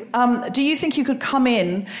historian. Do you think you could come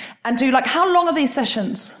in and do, how long are these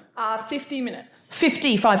sessions? 50 minutes.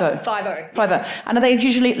 50. And are they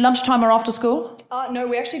usually lunchtime or after school? No,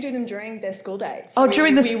 we actually do them during their school day. So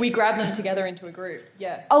we grab them together into a group,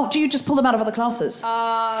 yeah. Oh, do you just pull them out of other classes?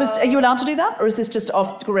 Are you allowed to do that, or is this just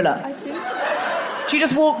off guerrilla? I think... Do you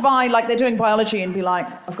just walk by like they're doing biology and be like,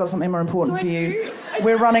 I've got something more important for you.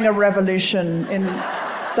 We're running a revolution in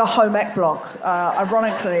the home ec block.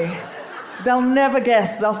 Ironically, they'll never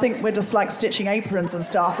guess. They'll think we're just stitching aprons and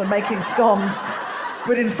stuff and making scones.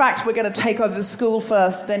 But in fact, we're going to take over the school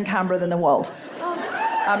first, then Canberra, then the world.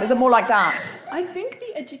 Is it more like that? I think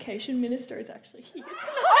the education minister is actually here tonight.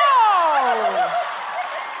 Oh!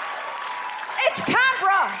 It's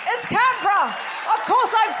Canberra! It's Canberra! Of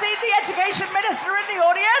course I've seen the education minister in the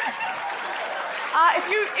audience.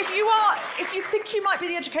 If you think you might be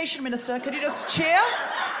the education minister, could you just cheer?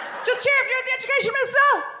 Just cheer if you're the education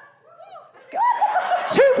minister.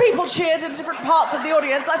 2 people cheered in different parts of the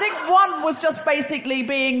audience. I think one was just basically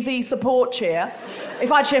being the support cheer.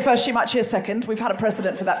 If I cheer first, she might cheer second. We've had a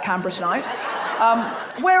precedent for that, Canberra, tonight.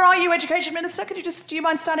 Where are you, education minister? Do you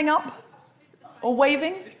mind standing up? Or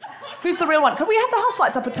waving? Who's the real one? Could we have the house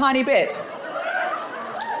lights up a tiny bit?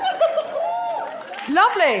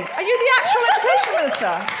 Lovely. Are you the actual education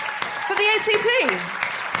minister for the ACT?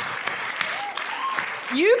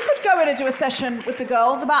 You could go in and do a session with the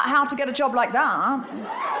girls about how to get a job like that.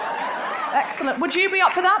 Excellent. Would you be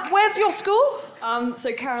up for that? Where's your school?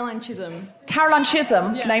 So Caroline Chisholm. Caroline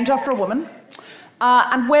Chisholm, yeah. Named after a woman.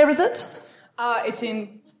 And where is it? It's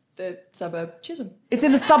in the suburb Chisholm. It's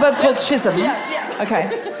in the suburb called Chisholm? Yeah. Okay.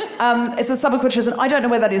 It's a suburb called Chisholm. I don't know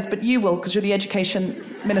where that is, but you will, because you're the education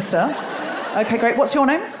minister. Okay, great. What's your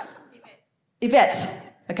name? Yvette.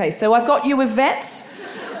 Okay, so I've got you, Yvette.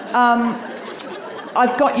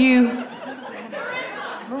 I've got you,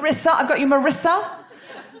 Marissa.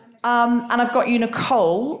 And I've got you,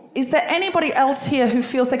 Nicole. Is there anybody else here who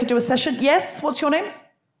feels they could do a session? Yes? What's your name?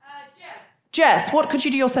 Jess. What could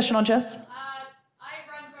you do your session on, Jess? I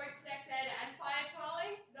run both sex ed and fire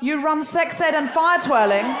twirling. You run sex ed and fire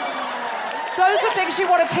twirling? Those are things you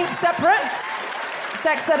want to keep separate.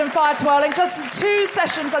 Sex ed and fire twirling. Just 2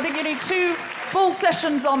 sessions. I think you need 2 full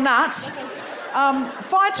sessions on that.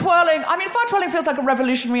 Fire twirling feels like a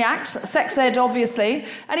revolutionary act. Sex ed, obviously.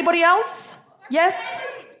 Anybody else? Yes?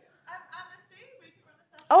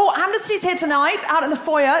 Oh, Amnesty's here tonight, out in the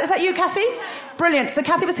foyer. Is that you, Kathy? Brilliant. So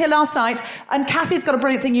Kathy was here last night, and Kathy's got a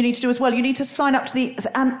brilliant thing you need to do as well. You need to sign up to the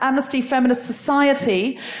Amnesty Feminist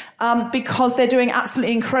Society because they're doing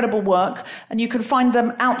absolutely incredible work, and you can find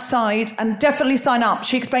them outside, and definitely sign up.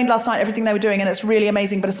 She explained last night everything they were doing, and it's really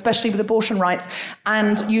amazing, but especially with abortion rights.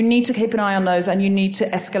 And you need to keep an eye on those, and you need to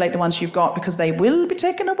escalate the ones you've got because they will be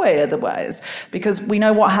taken away otherwise, because we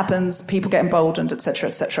know what happens, people get emboldened, etc.,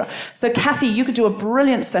 etc. So Kathy, you could do a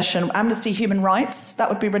brilliant session, Amnesty Human Rights. That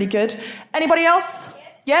would be really good. Anybody else?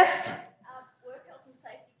 Yes?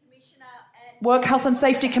 Work Health and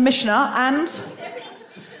Safety Commissioner and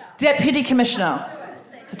Deputy Commissioner.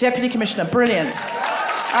 Deputy Commissioner, brilliant.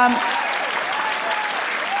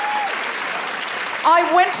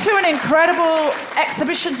 I went to an incredible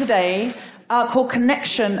exhibition today called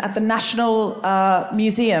Connection at the National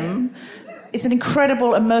Museum. It's an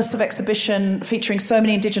incredible immersive exhibition featuring so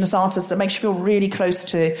many Indigenous artists that makes you feel really close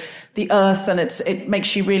to the earth, and it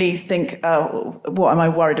makes you really think, what am I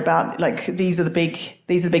worried about? These are the big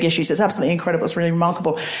issues. It's absolutely incredible. It's really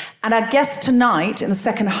remarkable. And our guest tonight in the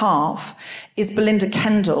second half is Belinda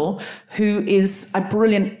Kendall, who is a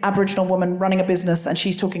brilliant Aboriginal woman running a business, and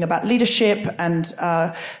she's talking about leadership and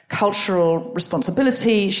cultural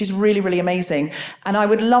responsibility. She's really, really amazing. And I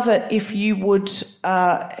would love it if you would,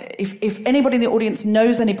 if anybody in the audience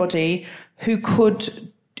knows anybody who could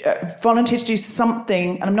volunteer to do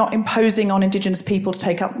something, and I'm not imposing on Indigenous people to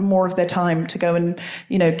take up more of their time to go and,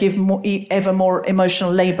 give ever more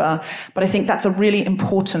emotional labour. But I think that's a really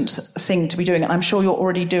important thing to be doing. And I'm sure you're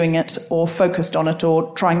already doing it or focused on it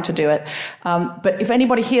or trying to do it. But if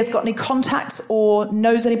anybody here has got any contacts or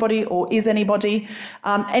knows anybody or is anybody,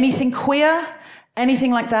 anything queer,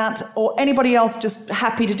 anything like that, or anybody else just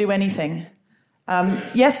happy to do anything.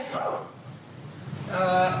 Yes?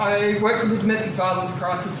 I work with the Domestic Violence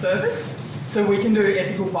Crisis Service, so we can do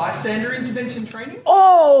ethical bystander intervention training.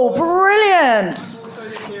 Oh, brilliant! I'm also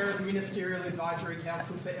the chair of the Ministerial Advisory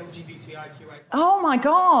Council for LGBTIQA. Oh my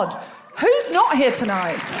God, who's not here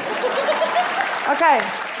tonight? Okay.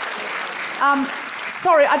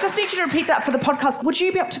 Sorry, I just need you to repeat that for the podcast. Would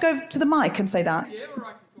you be able to go to the mic and say that? Yeah, or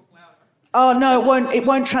I can talk louder. Oh no, it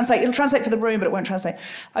won't translate. It'll translate for the room, but it won't translate.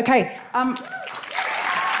 Okay.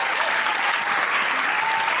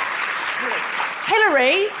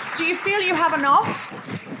 Hillary, do you feel you have enough?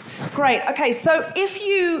 Great. Okay, so if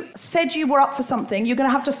you said you were up for something, you're going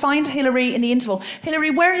to have to find Hillary in the interval.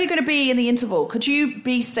 Hillary, where are you going to be in the interval? Could you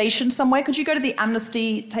be stationed somewhere? Could you go to the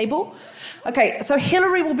Amnesty table? Okay, so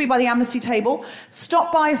Hillary will be by the Amnesty table.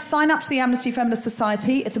 Stop by, sign up to the Amnesty Feminist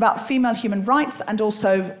Society. It's about female human rights and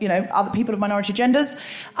also, other people of minority genders.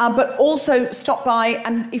 But also stop by,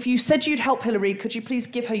 and if you said you'd help Hillary, could you please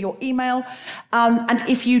give her your email? And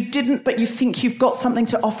if you didn't, but you think you've got something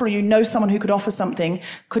to offer, you know someone who could offer something,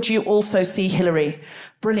 could you also see Hillary?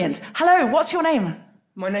 Brilliant. Hello, what's your name?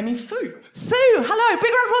 My name is Sue. Sue, hello.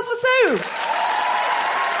 Big round of applause for Sue.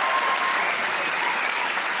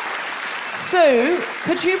 Sue,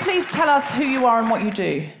 could you please tell us who you are and what you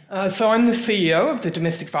do? So I'm the CEO of the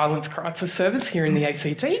Domestic Violence Crisis Service here in the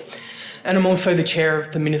ACT, and I'm also the chair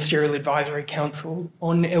of the Ministerial Advisory Council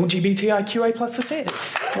on LGBTIQA+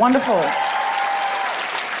 affairs. Wonderful.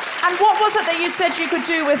 And what was it that you said you could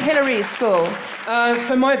do with Hillary's school?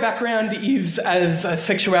 So my background is as a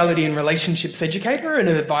sexuality and relationships educator and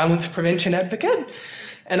a violence prevention advocate,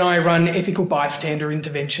 and I run ethical bystander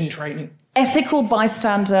intervention training. Ethical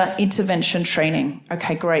bystander intervention training.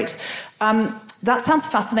 Okay, great. That sounds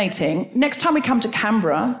fascinating. Next time we come to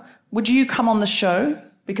Canberra, would you come on the show?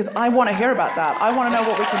 Because I want to hear about that. I want to know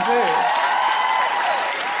what we can do.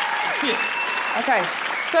 Yeah. Okay.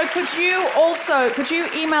 So could you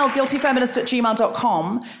email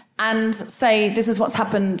guiltyfeminist@gmail.com and say this is what's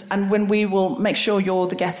happened, and when we will make sure you're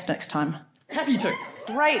the guest next time? Happy to.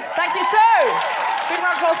 Great. Thank you, Sue. Big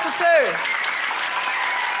round of applause for Sue.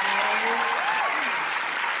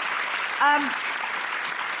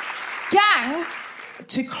 Gang,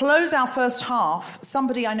 to close our first half,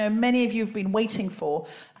 somebody I know many of you have been waiting for.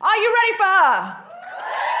 Are you ready for her?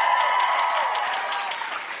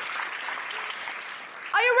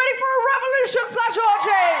 Are you ready for a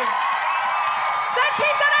revolution/orgy? Then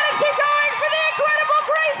keep that energy going for the incredible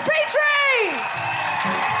Grace Petrie!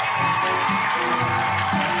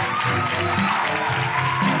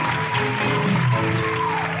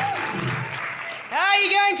 How you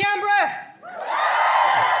going, Canberra?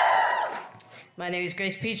 My name is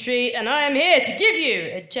Grace Petrie, and I am here to give you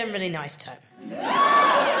a generally nice time.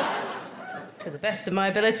 To the best of my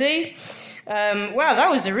ability. Wow, that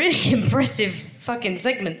was a really impressive fucking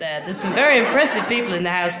segment there. There's some very impressive people in the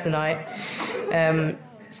house tonight.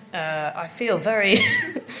 I feel very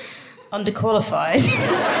underqualified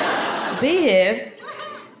to be here.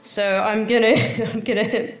 So I'm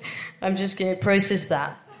just gonna process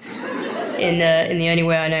that in the only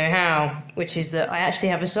way I know how, which is that I actually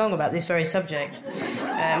have a song about this very subject.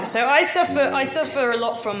 So I suffer a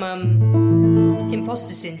lot from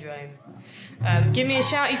imposter syndrome. Give me a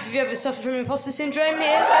shout if you've ever suffered from imposter syndrome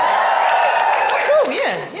here. Oh, cool,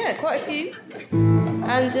 yeah, quite a few.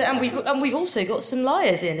 And we've also got some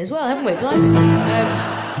liars in as well, haven't we? Blimey.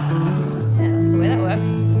 Yeah, that's the way that works.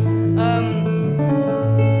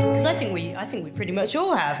 Because I think we pretty much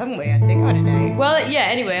all have, haven't we? I don't know. Well, yeah.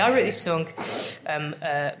 Anyway, I wrote this song.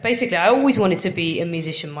 Basically, I always wanted to be a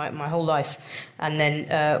musician my whole life, and then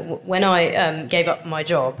when I gave up my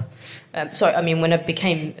job, when I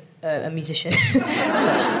became a musician,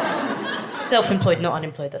 so, self-employed, not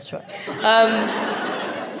unemployed. That's right.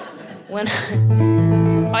 When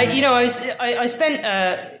I spent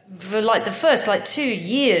for like the first 2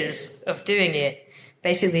 years of doing it,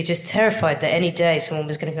 basically just terrified that any day someone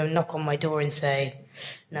was going to go knock on my door and say,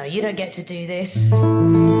 "No, you don't get to do this."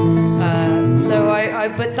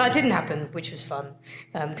 But that didn't happen, which was fun,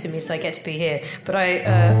 because it means that I get to be here. But I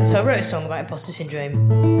wrote a song about imposter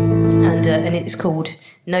syndrome, and it's called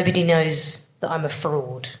 "Nobody Knows That I'm a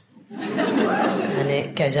Fraud," and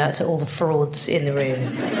it goes out to all the frauds in the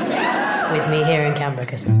room with me here in Canberra.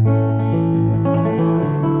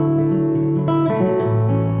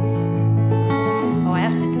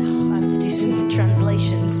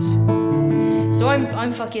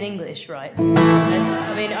 fucking English, right?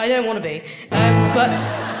 I mean, I don't want to be, but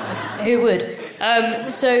who would?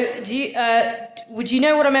 So, would you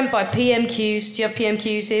know what I meant by PMQs? Do you have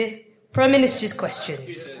PMQs here? Prime Minister's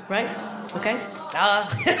questions, right? Okay.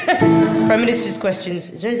 Prime Minister's questions.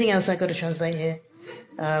 Is there anything else I've got to translate here?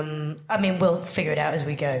 I mean, we'll figure it out as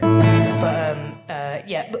we go. But,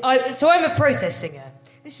 yeah. So I'm a protest singer.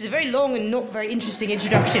 This is a very long and not very interesting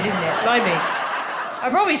introduction, isn't it? Blimey. I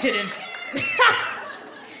probably should have...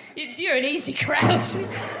 You're an easy crowd.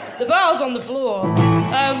 The bar's on the floor.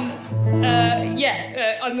 I'm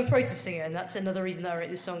a protest singer, and that's another reason that I wrote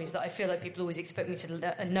this song, is that I feel like people always expect me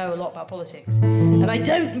to know a lot about politics. And I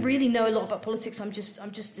don't really know a lot about politics. I'm just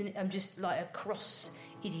like a cross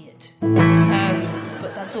idiot.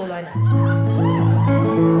 But that's all I know.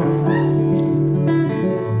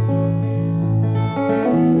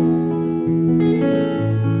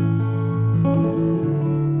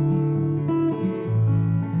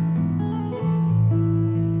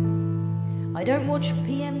 I don't watch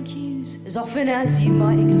PMQs as often as you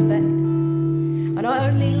might expect, and I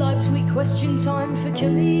only like tweet question time for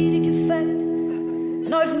comedic effect.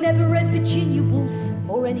 And I've never read Virginia Woolf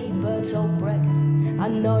or any Bertolt Brecht,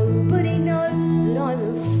 and nobody knows that I'm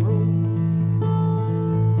a fraud.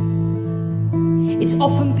 It's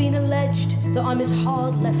often been alleged that I'm as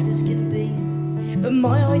hard left as can be, but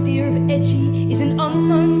my idea of edgy is an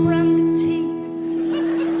unknown brand of tea.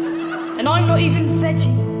 And I'm not even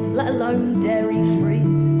veggie, let alone dairy-free.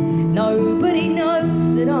 Nobody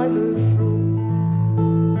knows that I'm a fraud.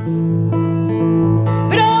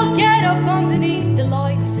 But I'll get up underneath the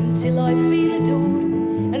lights until I feel adored,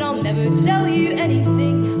 and I'll never tell you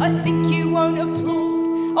anything I think you won't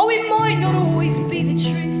applaud. Oh, it might not always be the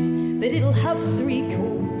truth, but it'll have 3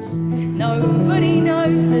 chords. Nobody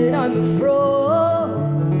knows that I'm a fraud.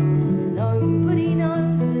 Nobody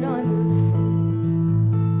knows that I'm a fraud.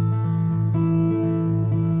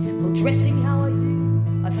 Well, dressing how I do,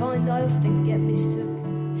 I find I often get mistook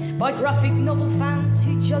by graphic novel fans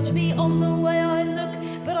who judge me on the way I look.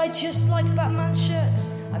 But I just like Batman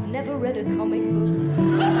shirts, I've never read a comic book.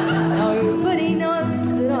 Nobody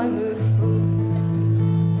knows that I'm a fool.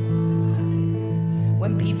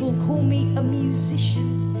 When people call me a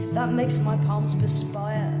musician, that makes my palms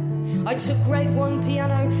perspire. I took grade 1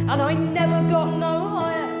 piano and I never got no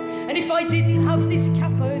higher. And if I didn't have this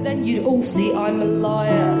capo, then you'd all see I'm a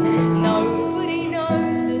liar. Nobody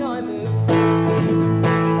knows that I'm a fool.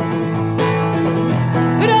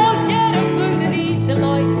 But I'll get up underneath the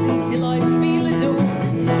lights until I feel adored,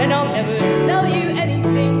 and I'll never tell you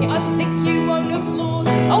anything I think you won't applaud.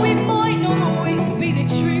 Oh, it might not always be the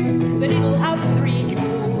truth, but it'll have 3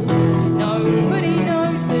 chords. Nobody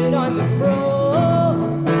knows that I'm a fraud.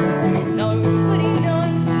 Nobody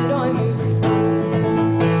knows that I'm a fraud.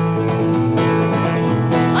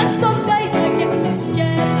 And some days I get so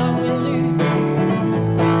scared that we'll lose,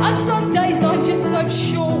 and some days I'm just so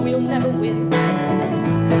sure we'll never win.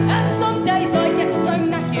 And some days I get so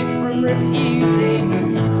knackered from refusing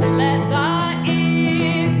to let that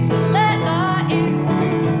in, to let that in.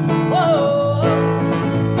 Whoa.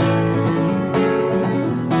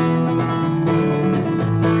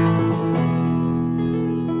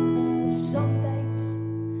 Some days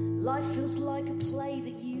life feels like a play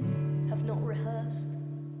that you have not rehearsed.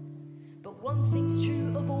 But one thing's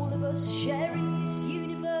true of all of us sharing this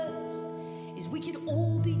universe, is we could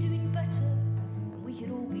all be doing better, we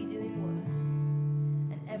could all be doing worse,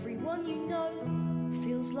 and everyone you know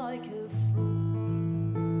feels like a fool.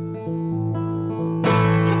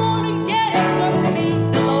 Come on and get up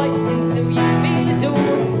underneath the lights until you feel the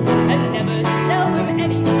door, and never tell them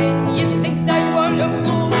anything you think they won't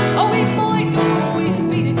applaud. Oh, it might not always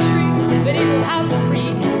be the truth, but it'll have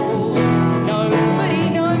 3 chords. Nobody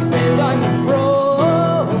knows that I'm a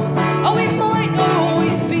fraud. Oh, it might not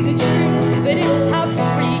always be the truth, but it'll have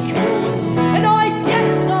 3 chords. And I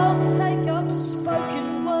guess I'll take up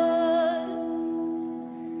spoken word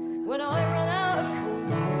when I run out of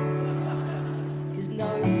chords, 'cause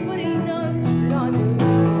nobody knows that I'm a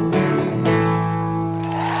fool.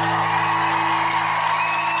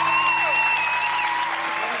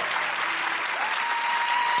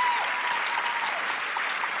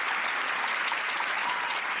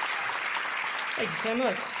 Thank you so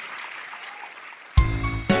much.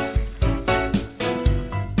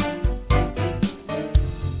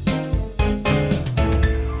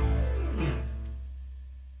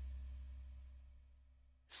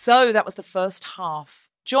 So that was the first half.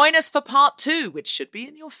 Join us for part 2, which should be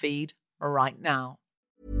in your feed right now.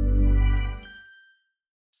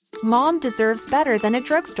 Mom deserves better than a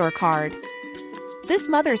drugstore card. This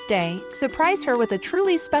Mother's Day, surprise her with a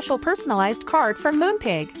truly special personalized card from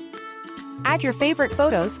Moonpig. Add your favorite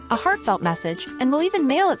photos, a heartfelt message, and we'll even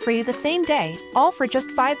mail it for you the same day, all for just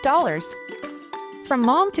 $5. From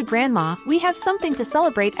mom to grandma, we have something to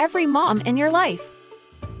celebrate every mom in your life.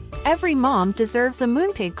 Every mom deserves a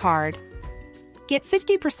Moonpig card. Get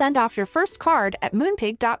 50% off your first card at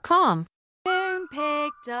moonpig.com.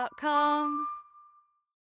 Moonpig.com.